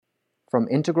From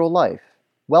Integral Life,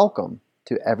 welcome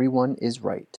to Everyone is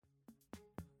Right.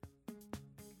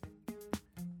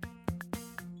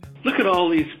 Look at all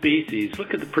these species.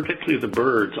 Look at particularly the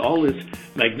birds. All this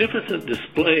magnificent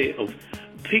display of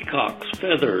peacocks'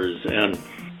 feathers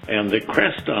and the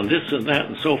crest on this and that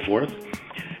and so forth.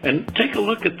 And take a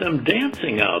look at them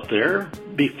dancing out there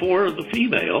before the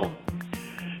female.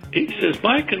 He says,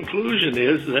 my conclusion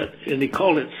is that, and he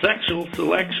called it sexual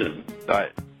selection.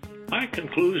 Right. My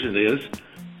conclusion is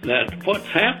that what's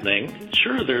happening,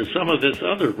 sure, there's some of this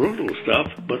other brutal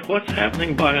stuff, but what's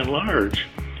happening by and large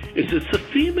is it's the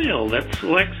female that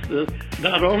selects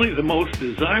not only the most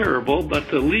desirable, but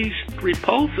the least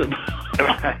repulsive.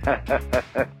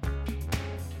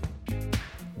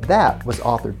 That was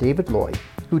author David Loy,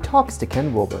 who talks to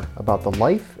Ken Wilber about the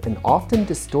life and often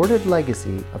distorted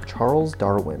legacy of Charles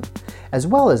Darwin, as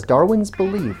well as Darwin's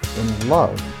belief in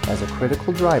love as a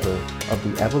critical driver of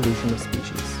the evolution of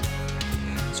species.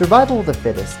 Survival of the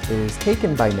fittest is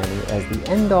taken by many as the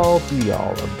end-all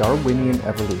be-all of Darwinian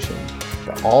evolution.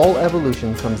 That all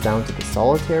evolution comes down to the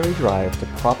solitary drive to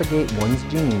propagate one's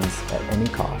genes at any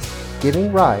cost,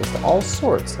 giving rise to all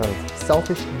sorts of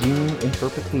selfish gene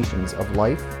interpretations of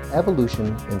life, evolution,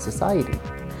 and society.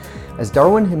 As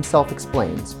Darwin himself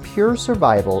explains, pure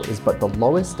survival is but the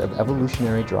lowest of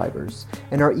evolutionary drivers,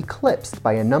 and are eclipsed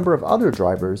by a number of other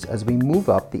drivers as we move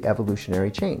up the evolutionary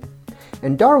chain.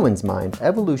 In Darwin's mind,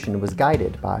 evolution was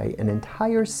guided by an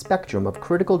entire spectrum of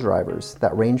critical drivers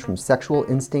that range from sexual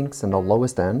instincts on the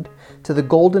lowest end to the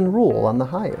golden rule on the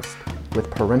highest,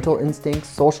 with parental instincts,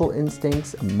 social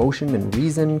instincts, emotion and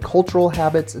reason, cultural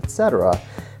habits, etc.,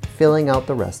 filling out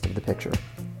the rest of the picture.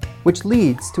 Which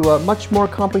leads to a much more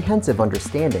comprehensive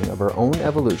understanding of our own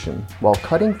evolution while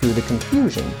cutting through the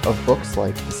confusion of books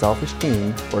like The Selfish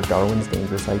Gene or Darwin's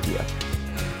Dangerous Idea.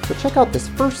 So check out this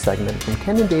first segment from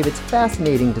Ken and David's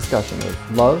fascinating discussion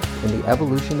of love and the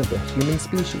evolution of the human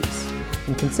species,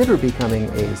 and consider becoming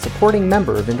a supporting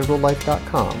member of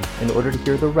IntegralLife.com in order to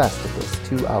hear the rest of this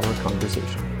 2-hour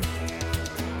conversation.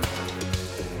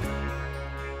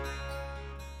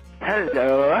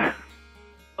 Hello.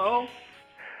 Oh,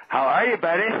 How are you,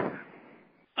 buddy?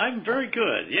 I'm very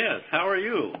good, yes. How are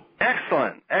you?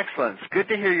 Excellent, excellent. It's good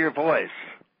to hear your voice.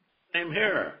 Same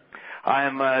here.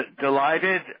 I'm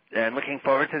delighted and looking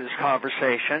forward to this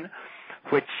conversation,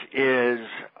 which is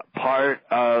part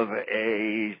of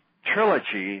a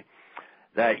trilogy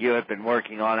that you have been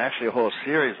working on, actually a whole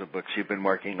series of books you've been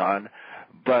working on,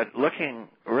 but looking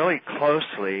really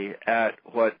closely at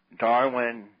what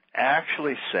Darwin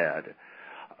actually said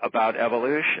about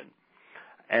evolution.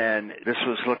 And this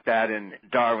was looked at in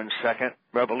Darwin's Second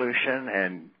Revolution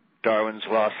and Darwin's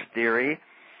Lost Theory.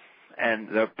 And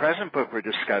the present book we're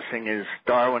discussing is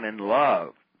Darwin in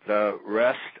Love, the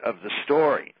rest of the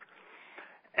story.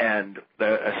 And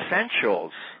the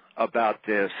essentials about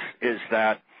this is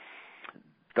that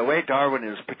the way Darwin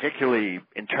is particularly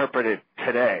interpreted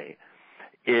today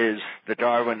is the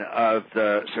Darwin of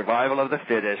the survival of the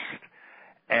fittest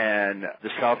and the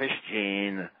selfish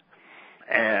gene,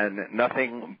 and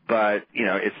nothing but,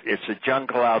 it's a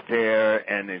jungle out there,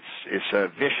 and it's a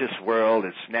vicious world.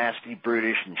 It's nasty,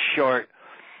 brutish, and short,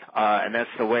 and that's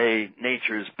the way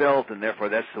nature is built, and therefore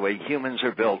that's the way humans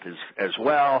are built as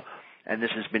well. And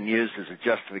this has been used as a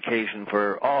justification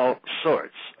for all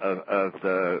sorts of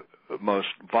the most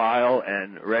vile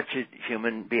and wretched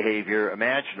human behavior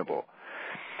imaginable.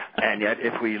 And yet,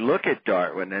 if we look at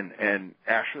Darwin and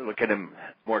actually look at him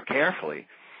more carefully,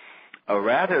 a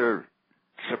rather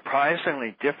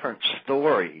surprisingly different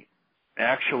story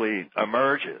actually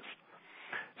emerges.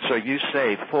 So you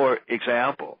say, for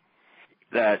example,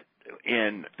 that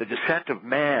in The Descent of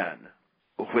Man,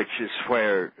 which is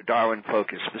where Darwin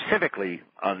focused specifically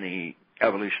on the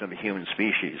evolution of the human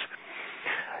species,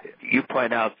 you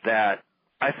point out that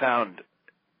I found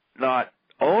not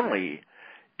only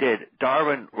did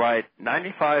Darwin write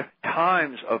 95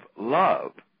 times of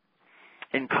love,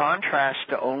 in contrast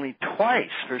to only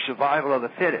twice for survival of the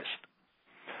fittest.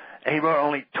 And he wrote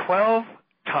only 12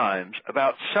 times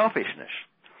about selfishness,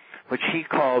 which he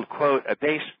called, quote, a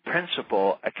base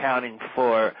principle accounting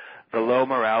for the low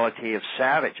morality of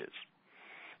savages.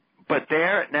 But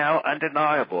there, now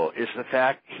undeniable, is the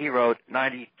fact he wrote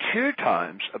 92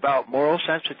 times about moral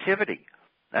sensitivity.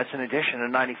 That's in addition to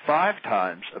 95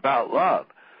 times about love.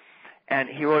 And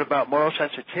he wrote about moral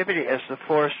sensitivity as the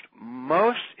force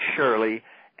most surely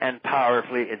and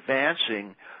powerfully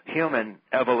advancing human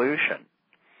evolution.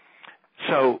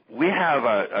 So we have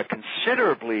a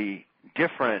considerably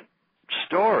different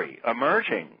story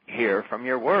emerging here from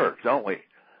your work, don't we?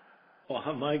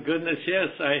 Oh, my goodness, yes.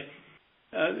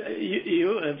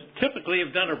 You have typically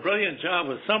have done a brilliant job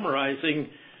of summarizing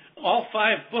all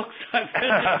 5 books I've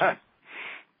finished.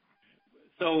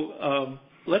 So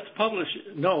let's publish.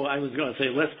 No, I was going to say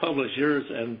let's publish yours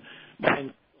and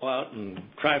mine go out and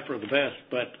try for the best.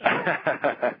 But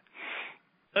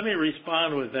let me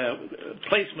respond with a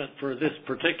placement for this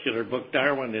particular book,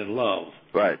 Darwin in Love.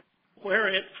 Right. Where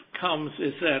it comes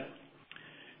is that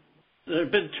there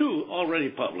have been 2 already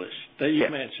published that you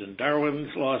mentioned,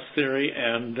 Darwin's Lost Theory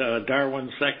and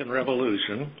Darwin's Second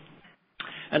Revolution.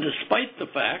 And despite the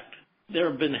fact they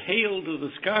have been hailed to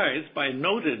the skies by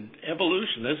noted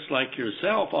evolutionists like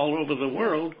yourself all over the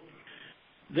world,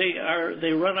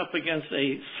 they run up against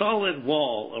a solid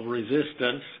wall of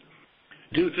resistance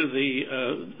due to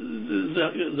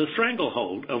the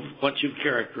stranglehold of what you've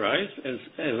characterized,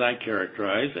 as I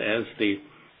characterize, as the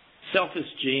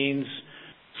selfish genes,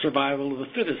 survival of the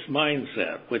fittest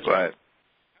mindset, which accounted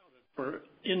for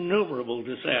innumerable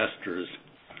disasters.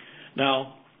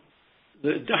 Now,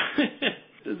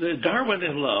 the Darwin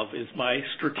in Love is my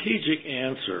strategic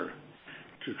answer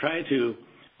to try to,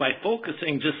 by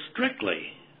focusing just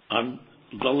strictly on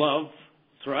the love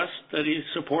thrust that he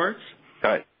supports,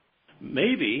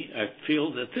 maybe I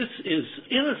feel that this is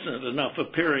innocent enough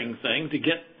appearing thing to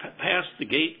get past the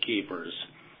gatekeepers,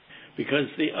 because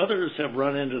the others have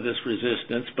run into this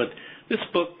resistance. But this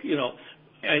book,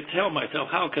 I tell myself,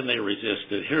 how can they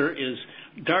resist it? Here is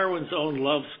Darwin's own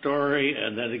love story,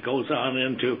 and then it goes on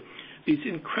into these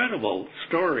incredible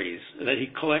stories that he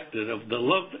collected of the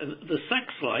love, the sex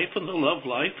life and the love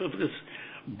life of this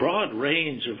broad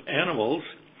range of animals.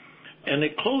 And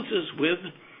it closes with,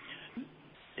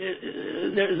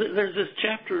 there's this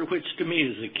chapter which to me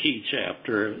is a key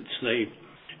chapter.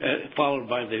 It's followed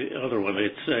by the other one.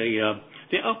 It's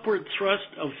the upward thrust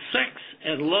of sex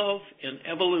and love in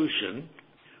evolution,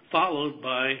 followed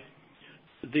by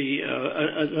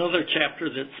another chapter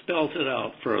that spells it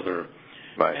out further.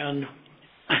 Right. And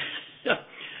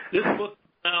this book is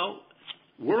now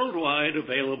worldwide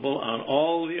available on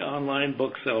all the online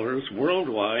booksellers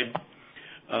worldwide.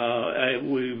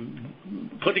 We're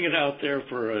putting it out there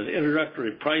for an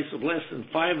introductory price of less than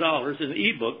 $5 in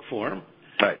ebook form.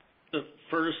 Right. The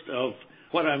first of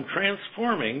what I'm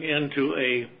transforming into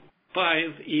a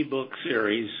 5 ebook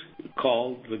series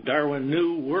called the Darwin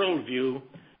New Worldview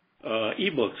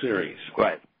ebook series.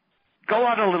 Right. Go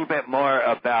on a little bit more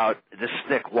about this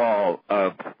thick wall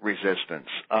of resistance.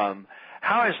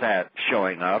 How is that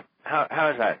showing up? How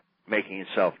is that making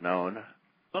itself known?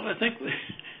 Well, I think,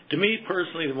 to me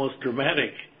personally, the most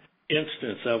dramatic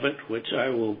instance of it, which I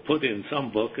will put in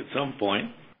some book at some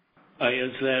point,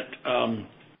 is that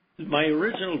my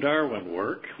original Darwin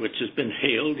work, which has been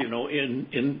hailed, in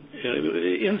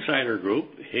Insider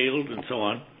Group, hailed and so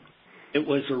on, it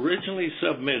was originally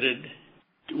submitted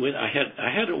with, I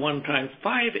had at one time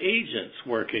 5 agents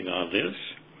working on this.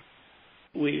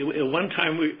 At one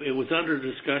time it was under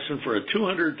discussion for a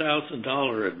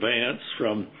 $200,000 advance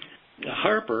from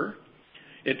Harper.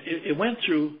 It went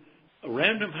through a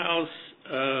Random House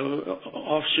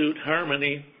offshoot,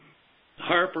 Harmony,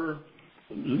 Harper,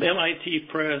 MIT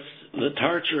Press, the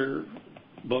Tarcher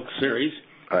book series.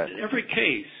 Right. In every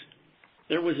case,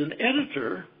 there was an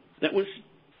editor that was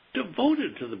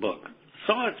devoted to the book,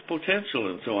 saw its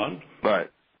potential and so on. Right.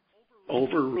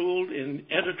 Overruled in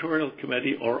editorial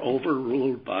committee or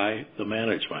overruled by the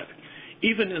management,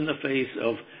 even in the face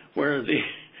of where the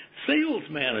sales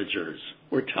managers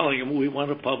were telling him, we want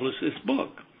to publish this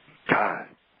book. God.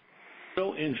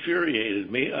 So infuriated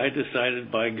me, I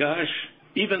decided, by gosh,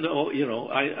 even though,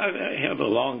 I have a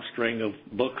long string of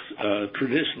books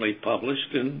traditionally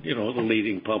published in, the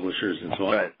leading publishers and so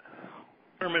on. Right.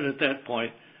 I determined at that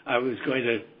point I was going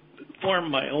to form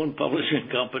my own publishing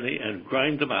company and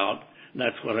grind them out, and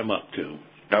that's what I'm up to.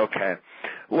 Okay.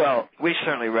 Well, we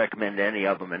certainly recommend any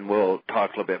of them, and we'll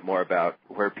talk a little bit more about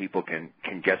where people can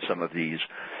get some of these.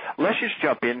 Let's just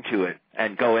jump into it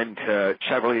and go into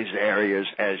several of these areas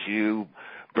as you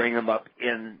bring them up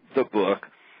in the book.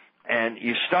 And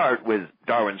you start with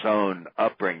Darwin's own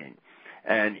upbringing.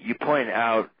 And you point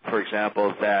out, for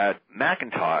example, that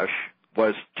Mackintosh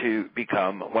was to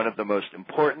become one of the most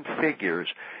important figures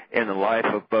in the life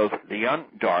of both the young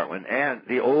Darwin and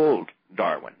the old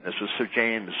Darwin. This was Sir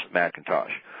James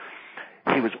Mackintosh.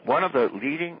 He was one of the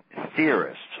leading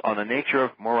theorists on the nature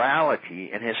of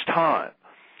morality in his time.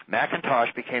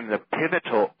 Mackintosh became the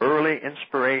pivotal early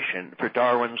inspiration for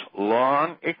Darwin's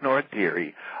long-ignored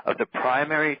theory of the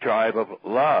primary drive of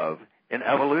love in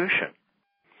evolution.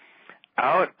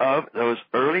 Out of those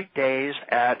early days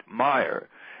at Meyer,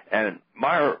 and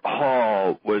Meyer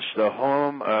Hall was the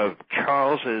home of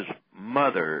Charles's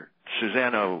mother,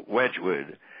 Susanna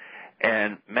Wedgwood,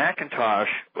 and McIntosh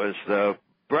was the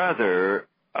brother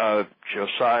of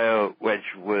Josiah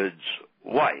Wedgwood's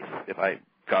wife, if I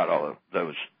got all of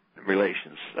those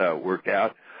relations worked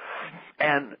out.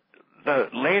 And the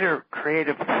later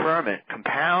creative ferment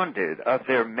compounded of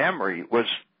their memory was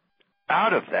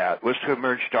to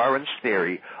emerge Darwin's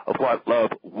theory of what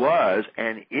love was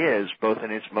and is, both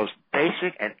in its most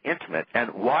basic and intimate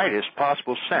and widest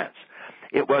possible sense.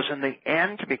 It was in the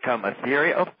end to become a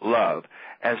theory of love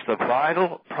as the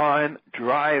vital prime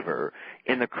driver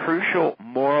in the crucial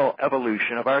moral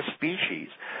evolution of our species,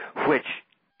 which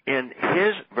in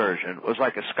his version was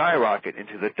like a skyrocket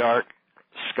into the dark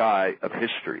sky of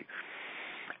history.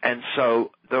 And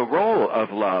so the role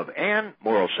of love and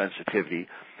moral sensitivity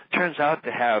turns out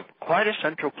to have quite a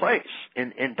central place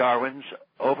in Darwin's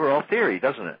overall theory,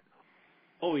 doesn't it?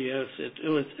 Oh, yes.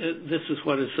 This is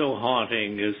what is so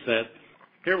haunting, is that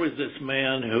here was this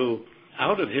man who,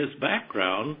 out of his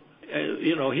background,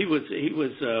 he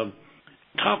was a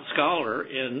top scholar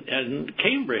in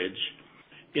Cambridge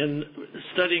in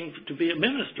studying to be a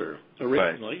minister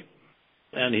originally. Right.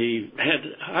 And he had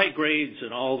high grades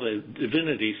in all the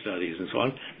divinity studies and so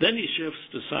on. Then he shifts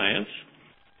to science.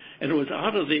 And it was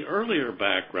out of the earlier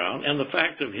background and the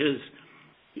fact of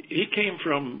he came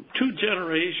from two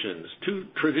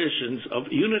traditions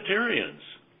of Unitarians.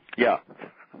 Yeah.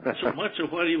 So much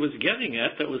of what he was getting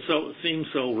at that seemed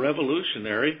so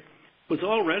revolutionary was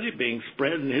already being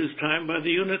spread in his time by the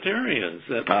Unitarians.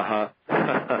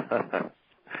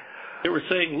 They were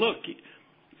saying, look,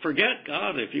 forget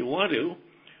God if you want to,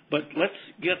 but let's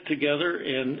get together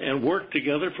and work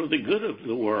together for the good of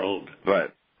the world.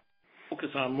 Right.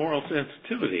 Focus on moral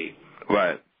sensitivity.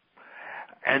 Right.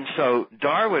 And so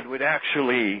Darwin would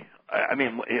actually,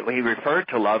 he referred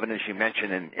to love, and as you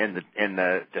mentioned in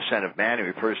the Descent of Man, he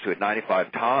refers to it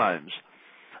 95 times.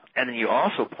 And then you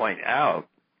also point out,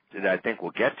 that I think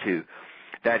we'll get to,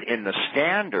 that in the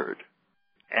standard,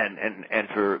 and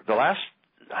for the last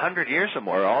 100 years or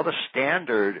more, all the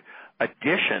standard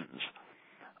editions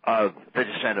of the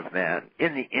Descent of Man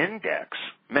in the index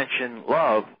mention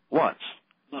love once.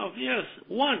 Love, yes,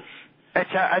 once.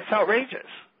 It's outrageous.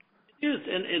 Yes,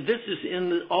 and this is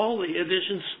in all the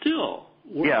editions still.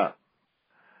 Yeah.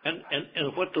 And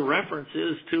what the reference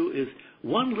is to is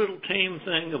one little tame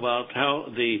thing about how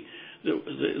the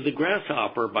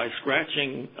grasshopper, by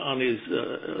scratching on his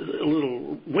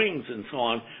little wings and so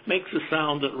on, makes a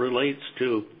sound that relates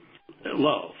to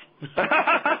love.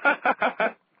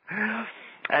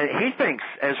 And he thinks,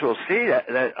 as we'll see,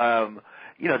 that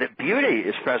beauty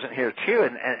is present here too,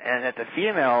 and that the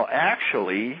female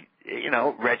actually,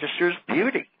 registers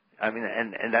beauty.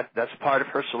 And that's part of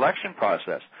her selection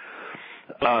process.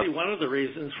 But see, one of the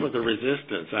reasons for the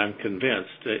resistance, I'm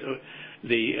convinced,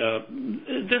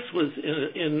 this was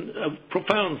in a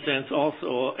profound sense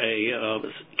also a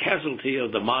casualty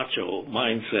of the macho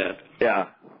mindset. Yeah.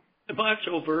 The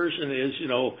macho version is,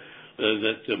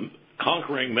 that the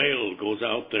conquering male goes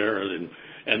out there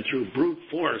and through brute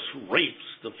force rapes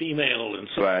the female and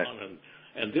so right. on.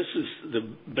 And this is the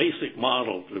basic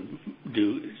model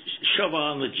to shove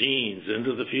on the genes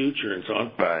into the future and so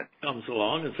on. Right. Comes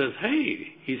along and says,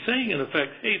 hey, he's saying in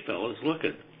effect, hey, fellas, look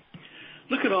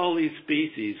at all these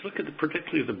species. Look at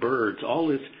particularly the birds, all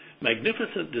this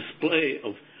magnificent display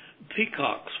of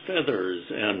peacock's feathers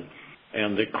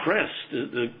and the crest,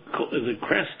 the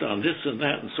crest on this and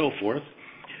that and so forth.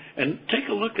 And take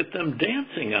a look at them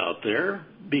dancing out there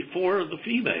before the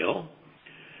female.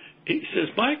 He says,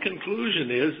 my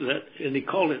conclusion is that, and he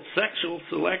called it sexual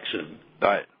selection.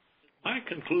 Right. My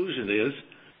conclusion is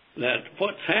that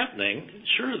what's happening,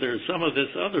 sure, there's some of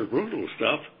this other brutal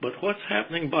stuff, but what's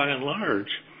happening by and large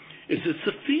is it's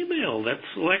the female that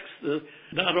selects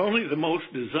not only the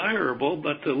most desirable,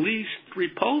 but the least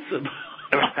repulsive.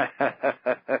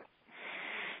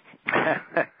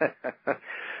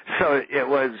 So it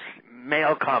was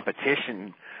male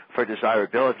competition for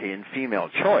desirability and female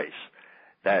choice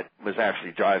that was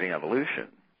actually driving evolution.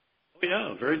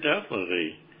 Yeah, very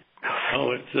definitely.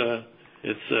 Oh, it's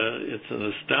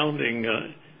an astounding.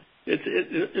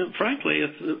 Frankly,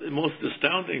 it's the most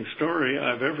astounding story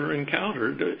I've ever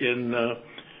encountered in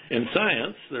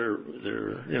science.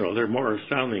 They're more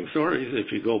astounding stories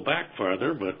if you go back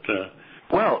farther, but.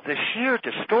 Well, the sheer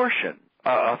distortion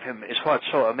of him is what's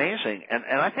so amazing,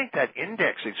 and I think that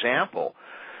index example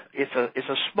is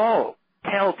a small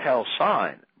telltale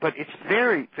sign, but it's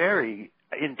very, very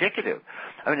indicative.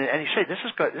 And you say this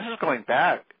is going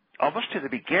back almost to the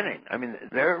beginning.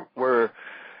 There were,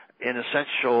 in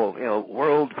essential,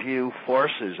 worldview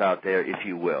forces out there, if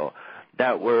you will,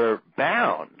 that were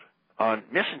bound on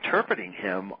misinterpreting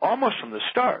him almost from the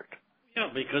start. Yeah,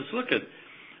 because look at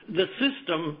the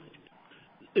system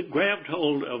grabbed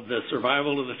hold of the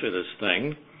survival of the fittest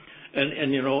thing,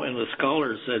 and the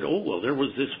scholars said, oh, well, there was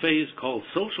this phase called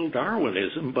social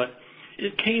Darwinism, but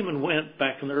it came and went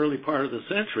back in the early part of the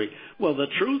century. Well, the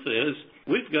truth is,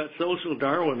 we've got social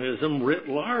Darwinism writ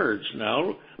large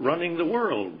now running the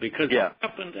world, because it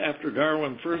happened after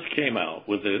Darwin first came out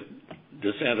with the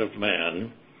Descent of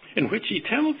Man, in which he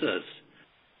tells us,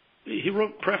 he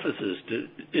wrote prefaces to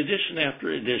edition after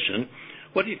edition.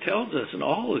 What he tells us in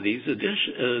all of these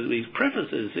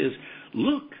prefaces is,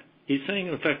 look, he's saying,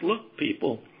 in effect, look,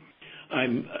 people,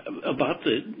 I'm about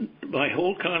my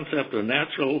whole concept of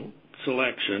natural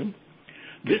selection.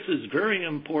 This is very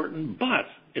important, but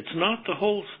it's not the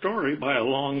whole story by a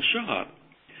long shot.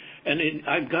 And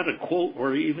I've got a quote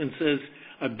where he even says,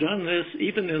 I've done this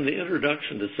even in the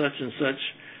introduction to such and such,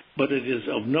 but it is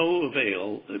of no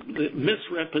avail. The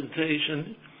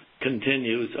misrepresentation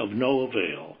continues of no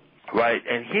avail. Right,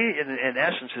 and he, in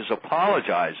essence, is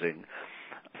apologizing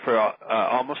for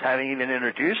almost having even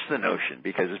introduced the notion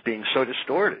because it's being so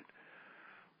distorted.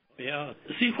 Yeah.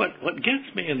 See, what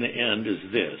gets me in the end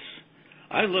is this.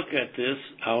 I look at this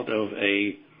out of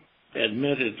a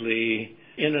admittedly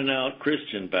in-and-out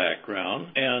Christian background,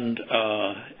 and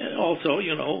also,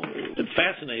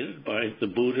 fascinated by the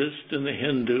Buddhist and the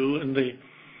Hindu and the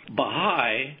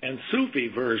Baha'i and Sufi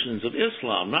versions of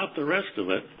Islam, not the rest of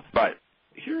it. Right.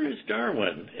 Here is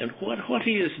Darwin, and what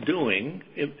he is doing,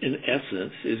 in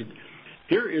essence, is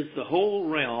here is the whole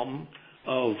realm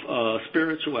of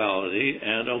spirituality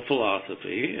and of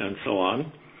philosophy and so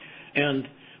on, and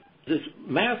this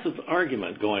massive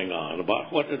argument going on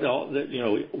about what it all,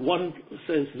 one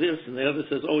says this and the other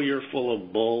says, oh, you're full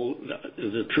of bull,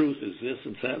 the truth is this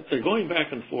and that. They're going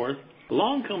back and forth.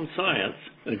 Along comes science,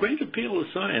 and the great appeal of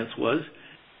science was,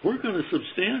 we're going to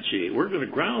substantiate, we're going to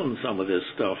ground some of this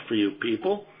stuff for you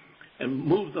people and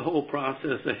move the whole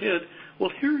process ahead.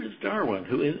 Well, here is Darwin,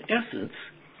 who in essence,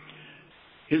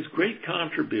 his great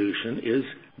contribution is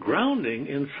grounding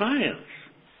in science,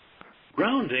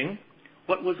 grounding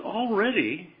what was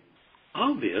already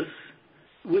obvious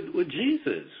with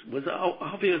Jesus, was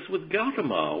obvious with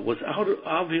Gautama, was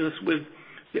obvious with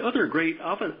the other great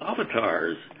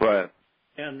avatars, right,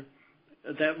 and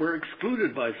that were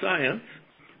excluded by science.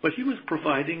 But he was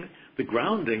providing the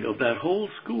grounding of that whole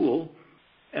school,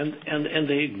 and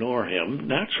they ignore him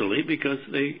naturally because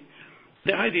the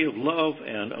idea of love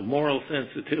and a moral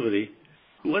sensitivity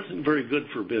wasn't very good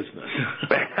for business.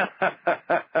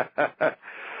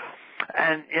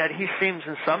 And yet he seems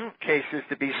in some cases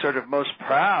to be sort of most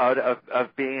proud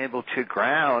of being able to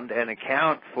ground and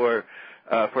account for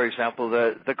example,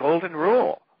 the golden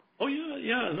rule. Oh,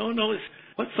 yeah. No.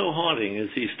 What's so haunting is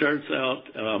he starts out,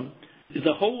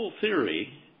 the whole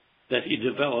theory that he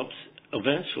develops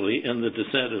eventually in the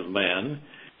Descent of Man,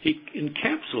 he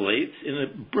encapsulates in a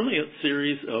brilliant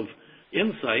series of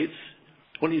insights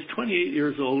when he's 28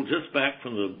 years old, just back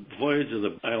from the voyage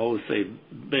of I always say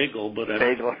Beagle, but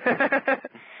Beagle.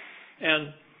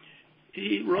 And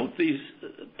he wrote these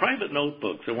private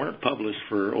notebooks that weren't published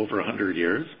for over 100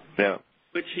 years. Yeah.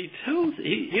 Which he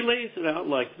lays it out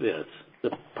like this.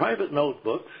 The private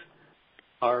notebooks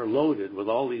are loaded with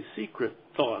all these secret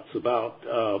thoughts about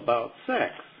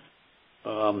sex.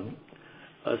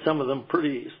 Some of them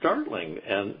pretty startling,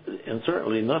 and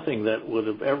certainly nothing that would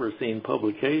have ever seen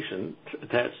publication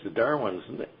attached to Darwin's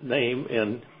name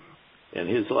in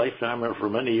his lifetime or for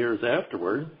many years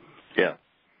afterward. Yeah.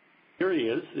 Here he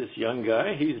is, this young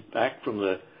guy. He's back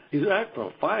from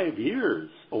 5 years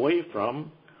away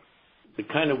from the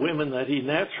kind of women that he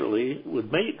naturally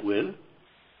would mate with,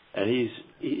 and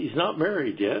he's not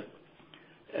married yet,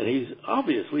 and he's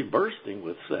obviously bursting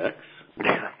with sex.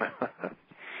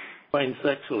 Find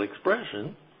sexual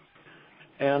expression,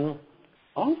 and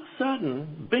all of a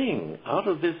sudden, bing, out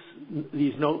of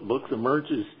these notebooks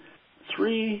emerges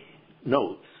 3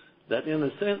 notes that in a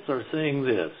sense are saying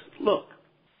this: look,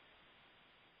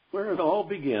 where it all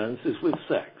begins is with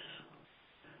sex.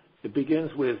 It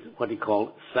begins with what he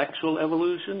called sexual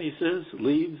evolution, he says,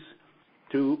 leads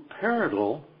to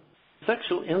parental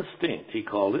sexual instinct, he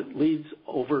called it, leads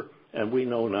over, and we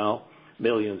know now,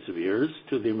 millions of years,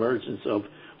 to the emergence of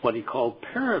what he called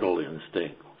parental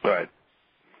instinct. Right.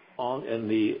 In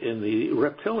the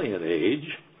reptilian age,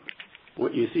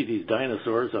 where you see these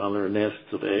dinosaurs on their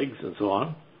nests of eggs and so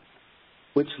on,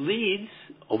 which leads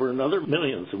over another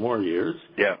millions of more years.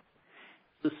 Yeah.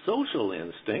 The social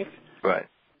instinct. Right.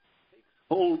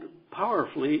 Hold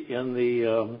powerfully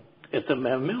in at the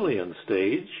mammalian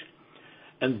stage,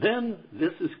 And then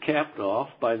this is capped off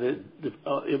by the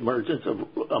emergence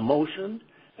of emotion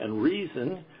and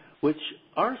reason, which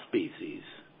our species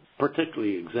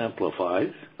particularly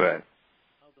exemplifies. Right.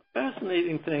 The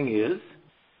fascinating thing is,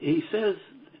 he says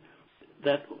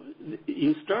that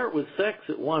you start with sex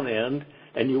at one end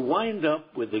and you wind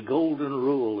up with the golden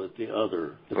rule at the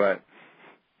other. Right.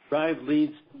 Drive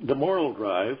leads the moral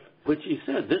drive, which he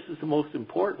said this is the most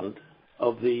important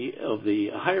of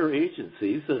the higher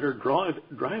agencies that are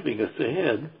driving us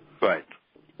ahead. Right.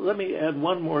 Let me add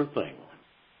one more thing.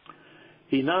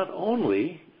 He not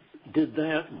only did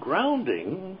that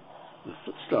grounding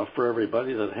stuff for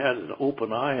everybody that had an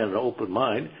open eye and an open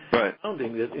mind, right.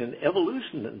 Grounding that in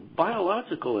evolution, in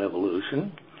biological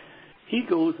evolution, he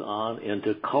goes on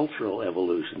into cultural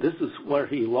evolution. This is where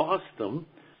he lost them,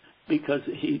 because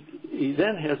he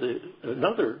then has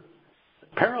another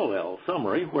parallel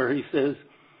summary where he says,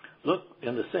 look,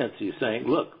 in a sense, he's saying,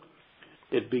 look,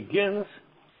 it begins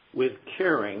with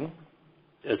caring.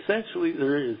 Essentially,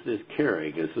 there is this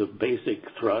caring as the basic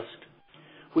thrust,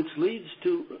 which leads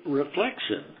to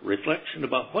reflection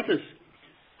about what is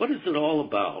it all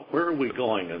about, where are we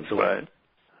going, and so right. on.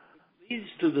 It leads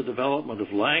to the development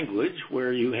of language,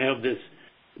 where you have this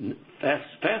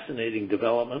fascinating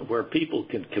development where people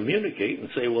can communicate and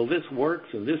say, well, this works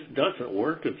and this doesn't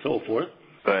work, and so forth.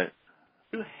 Right.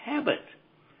 To habit,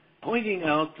 pointing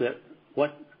out that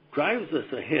what drives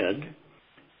us ahead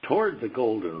toward the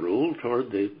golden rule,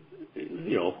 toward the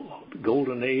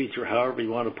golden age, or however you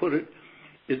want to put it,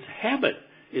 is habit.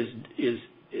 Is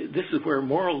this is where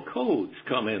moral codes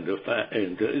come into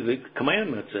the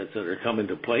commandments that are come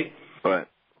into play. Right.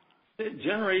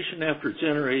 Generation after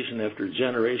generation after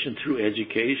generation, through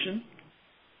education,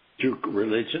 through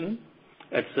religion,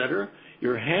 etc.,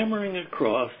 you're hammering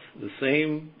across the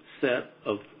same set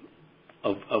of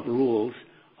rules,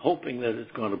 hoping that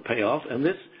it's going to pay off. And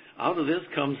out of this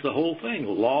comes the whole thing: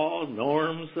 law,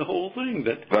 norms, the whole thing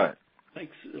that right.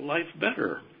 makes life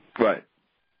better. Right.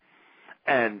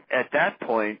 And at that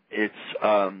point, it's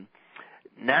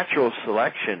natural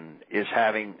selection is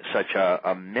having such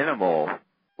a minimal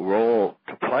role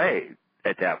to play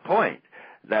at that point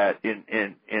that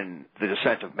in the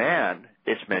Descent of Man,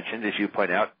 it's mentioned, as you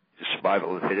point out,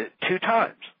 survival of the fittest 2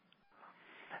 times.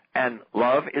 And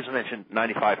love is mentioned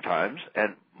 95 times,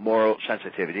 and moral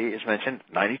sensitivity is mentioned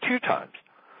 92 times.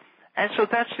 And so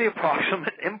that's the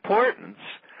approximate importance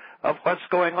of what's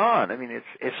going on. I mean,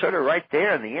 it's sort of right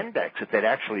there in the index, if they'd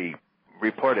actually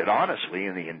reported honestly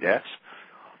in the index.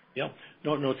 Yeah.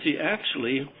 No, see,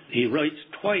 actually, he writes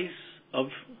twice of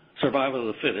survival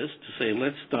of the fittest to say,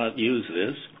 let's not use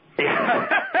this.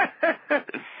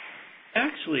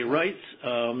 Actually writes,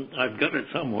 I've got it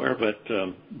somewhere, but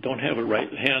don't have it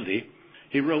right handy.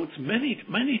 He wrote many,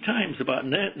 many times about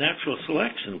natural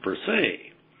selection per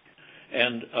se,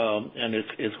 and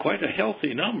it's quite a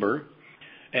healthy number.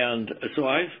 And so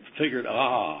I figured,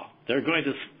 they're going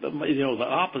to, the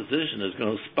opposition is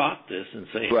going to spot this and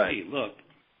say, right. Hey, look,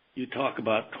 you talk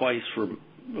about twice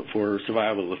for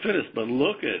survival of the fittest, but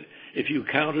look at, if you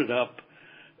counted up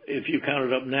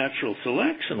natural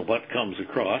selection, what comes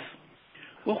across?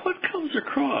 Well, what comes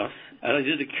across, and I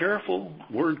did a careful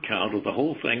word count of the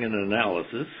whole thing in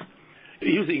analysis,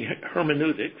 using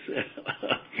hermeneutics,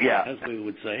 yeah. as we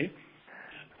would say.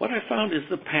 What I found is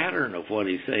the pattern of what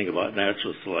he's saying about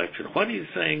natural selection. What he's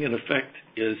saying, in effect,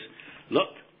 is, look,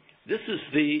 this is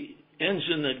the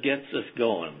engine that gets us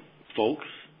going, folks.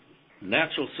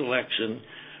 Natural selection,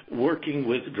 working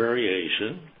with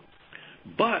variation.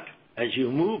 But as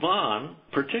you move on,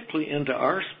 particularly into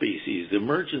our species, the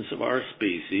emergence of our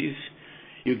species,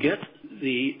 you get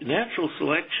the natural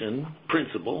selection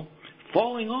principle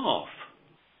falling off.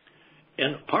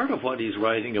 And part of what he's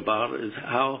writing about is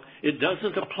how it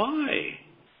doesn't apply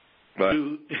right.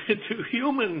 to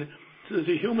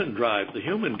the human drive, the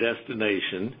human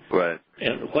destination. Right.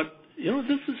 And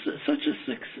this is such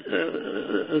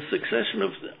a succession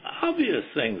of obvious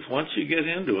things once you get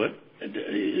into it.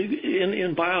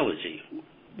 In biology,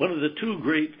 one of the 2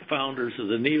 great founders of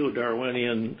the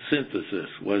neo-Darwinian synthesis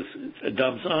was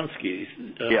Dobzhansky.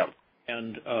 Yeah.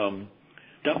 And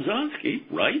Dobzhansky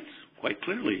writes quite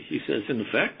clearly. He says, in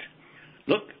effect,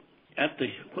 look at the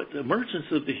emergence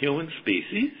of the human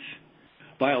species,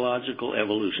 biological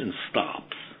evolution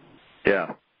stops.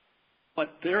 Yeah.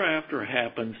 What thereafter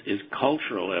happens is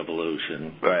cultural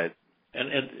evolution. Right. And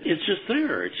it's just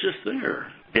there. It's just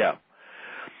there. Yeah.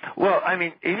 Well, I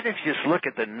mean, even if you just look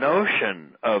at the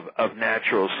notion of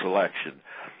natural selection,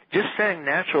 just saying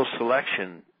natural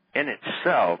selection in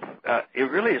itself, it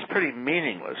really is pretty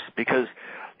meaningless, because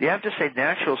you have to say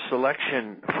natural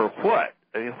selection for what?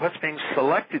 what's being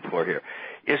selected for here?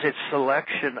 Is it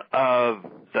selection of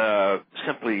the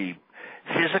simply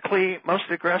physically most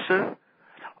aggressive?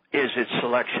 Is it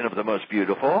selection of the most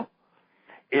beautiful?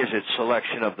 Is it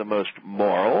selection of the most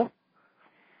moral?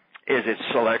 Is it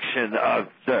selection of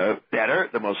the better,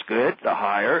 the most good, the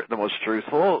higher, the most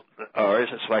truthful? Or is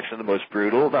it selection of the most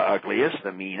brutal, the ugliest,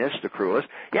 the meanest, the cruelest?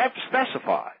 You have to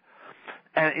specify.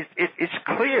 And it's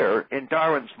clear in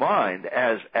Darwin's mind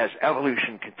as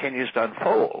evolution continues to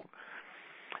unfold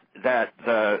that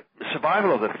the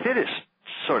survival of the fittest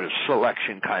sort of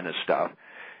selection kind of stuff,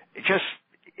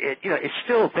 it's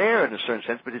still there in a certain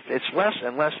sense, but it's less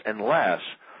and less and less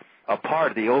a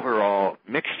part of the overall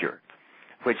mixture,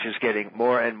 which is getting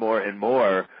more and more and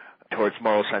more towards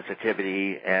moral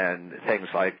sensitivity and things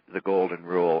like the golden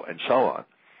rule and so on.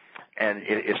 And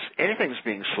if anything's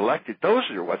being selected, those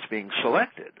are what's being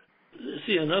selected.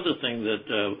 See, another thing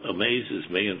that amazes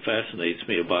me and fascinates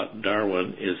me about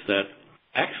Darwin is that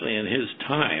actually in his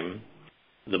time,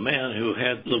 the man who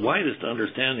had the widest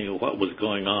understanding of what was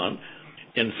going on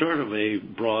in sort of a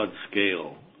broad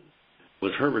scale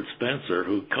was Herbert Spencer,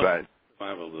 who comes from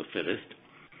survival of the fittest.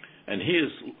 And he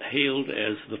is hailed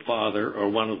as the father or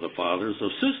one of the fathers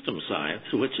of system science,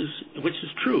 which is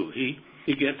true.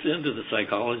 He gets into the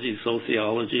psychology,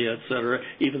 sociology, etc.,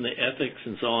 even the ethics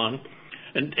and so on,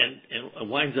 and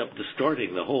winds up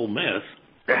distorting the whole mess.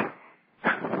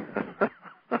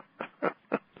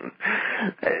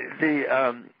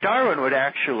 Darwin would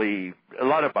actually, a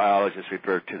lot of biologists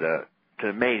refer to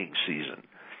the mating season.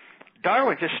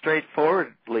 Darwin just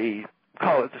straightforwardly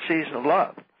call it the season of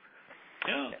love.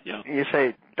 Yeah. You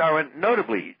say Darwin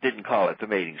notably didn't call it the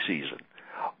mating season,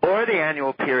 or the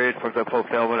annual period for the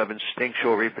fulfillment of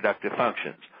instinctual reproductive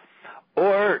functions,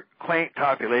 or quaint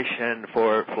copulation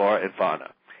for flora and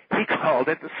fauna. He called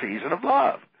it the season of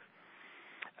love.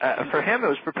 For him, it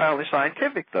was profoundly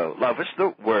scientific, though. Love is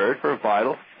the word for a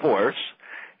vital force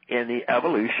in the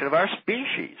evolution of our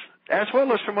species, as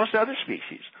well as for most other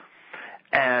species.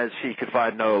 As he could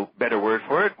find no better word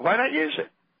for it, why not use it?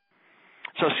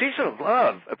 So season of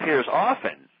love appears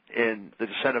often in The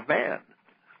Descent of Man.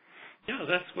 Yeah,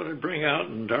 that's what I bring out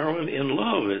in Darwin in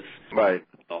Love. It's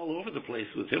all over the place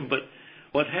with him. But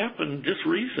what happened just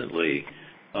recently,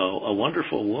 a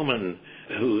wonderful woman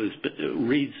who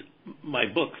reads my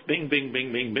books, bing, bing,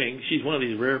 bing, bing, bing. She's one of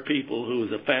these rare people who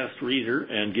is a fast reader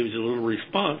and gives you a little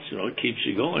response. It keeps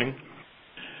you going.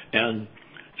 And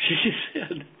she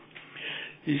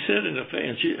said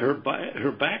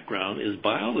her background is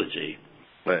biology.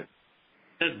 Right.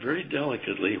 Said very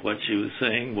delicately what she was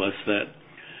saying was that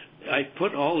I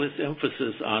put all this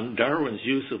emphasis on Darwin's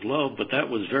use of love, but that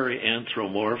was very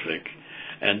anthropomorphic.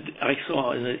 And I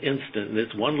saw in an instant, in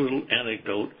this one little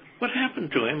anecdote, what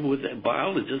happened to him with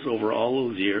biologists over all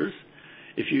those years.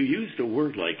 If you used a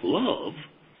word like love,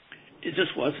 it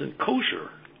just wasn't kosher.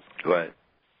 Right.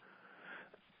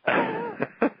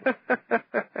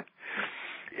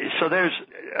 So there's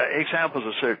examples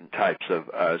of certain types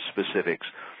of specifics.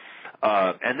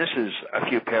 And this is a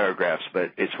few paragraphs,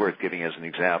 but it's worth giving as an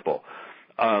example.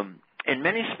 In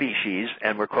many species,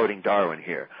 and we're quoting Darwin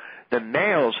here, the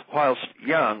males, whilst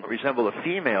young, resemble the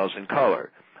females in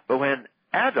color, but when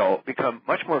adult become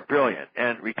much more brilliant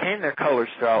and retain their colors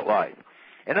throughout life.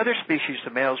 In other species,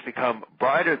 the males become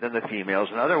brighter than the females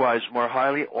and otherwise more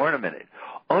highly ornamented,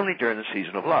 only during the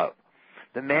season of love.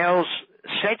 The males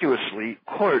sedulously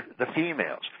court the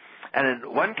females, and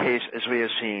in one case, as we have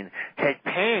seen, take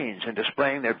pains in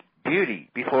displaying their beauty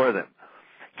before them.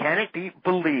 Can it be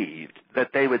believed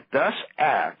that they would thus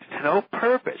act to no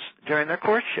purpose during their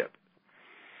courtship?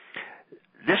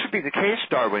 This would be the case,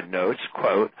 Darwin notes,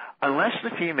 quote, unless the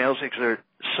females exert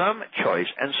some choice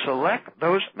and select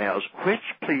those males which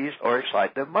please or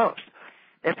excite them most.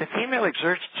 If the female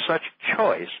exerts such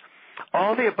choice,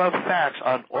 all the above facts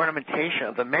on ornamentation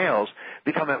of the males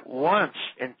become at once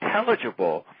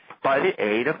intelligible by the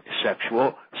aid of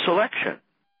sexual selection.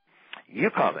 You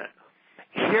comment.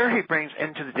 Here he brings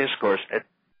into the discourse a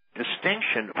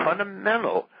distinction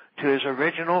fundamental to his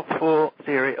original full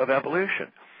theory of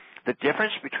evolution. The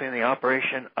difference between the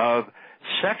operation of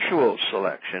sexual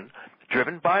selection,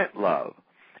 driven by love,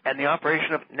 and the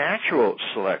operation of natural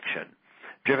selection,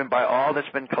 driven by all that's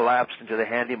been collapsed into the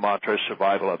handy mantra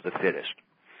survival of the fittest.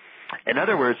 In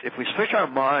other words, if we switch our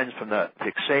minds from the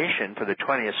fixation for the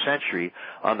 20th century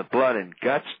on the blood and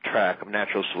guts track of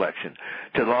natural selection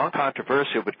to the long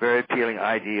controversial but very appealing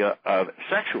idea of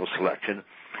sexual selection,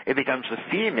 it becomes the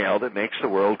female that makes the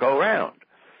world go round.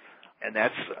 And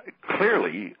that's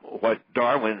clearly what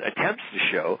Darwin attempts to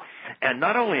show, and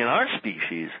not only in our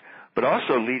species, but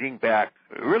also leading back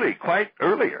really quite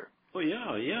earlier. Oh,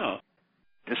 yeah.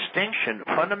 distinction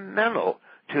fundamental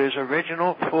to his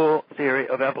original full theory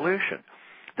of evolution.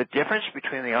 The difference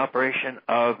between the operation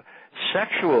of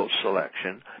sexual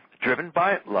selection, driven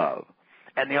by love,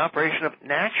 and the operation of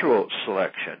natural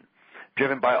selection,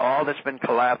 driven by all that's been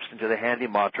collapsed into the handy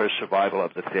mantra, survival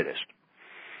of the fittest.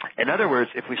 In other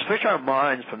words, if we switch our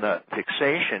minds from the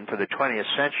fixation for the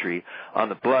 20th century on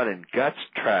the blood and guts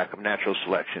track of natural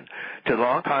selection to the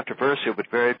long controversial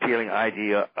but very appealing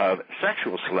idea of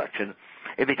sexual selection,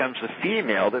 it becomes the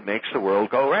female that makes the world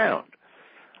go round.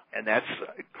 And that's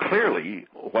clearly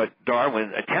what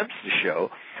Darwin attempts to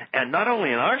show, and not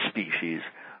only in our species,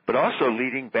 but also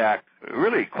leading back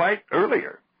really quite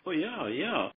earlier. Oh,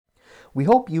 yeah. We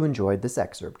hope you enjoyed this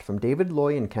excerpt from David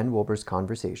Loy and Ken Wilber's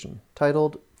conversation,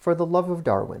 titled For the Love of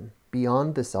Darwin,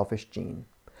 Beyond the Selfish Gene.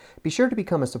 Be sure to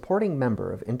become a supporting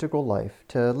member of Integral Life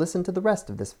to listen to the rest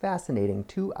of this fascinating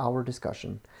 2-hour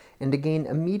discussion and to gain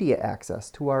immediate access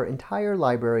to our entire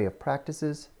library of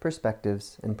practices,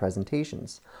 perspectives, and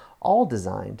presentations, all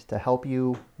designed to help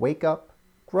you wake up,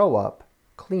 grow up,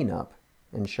 clean up,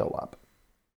 and show up.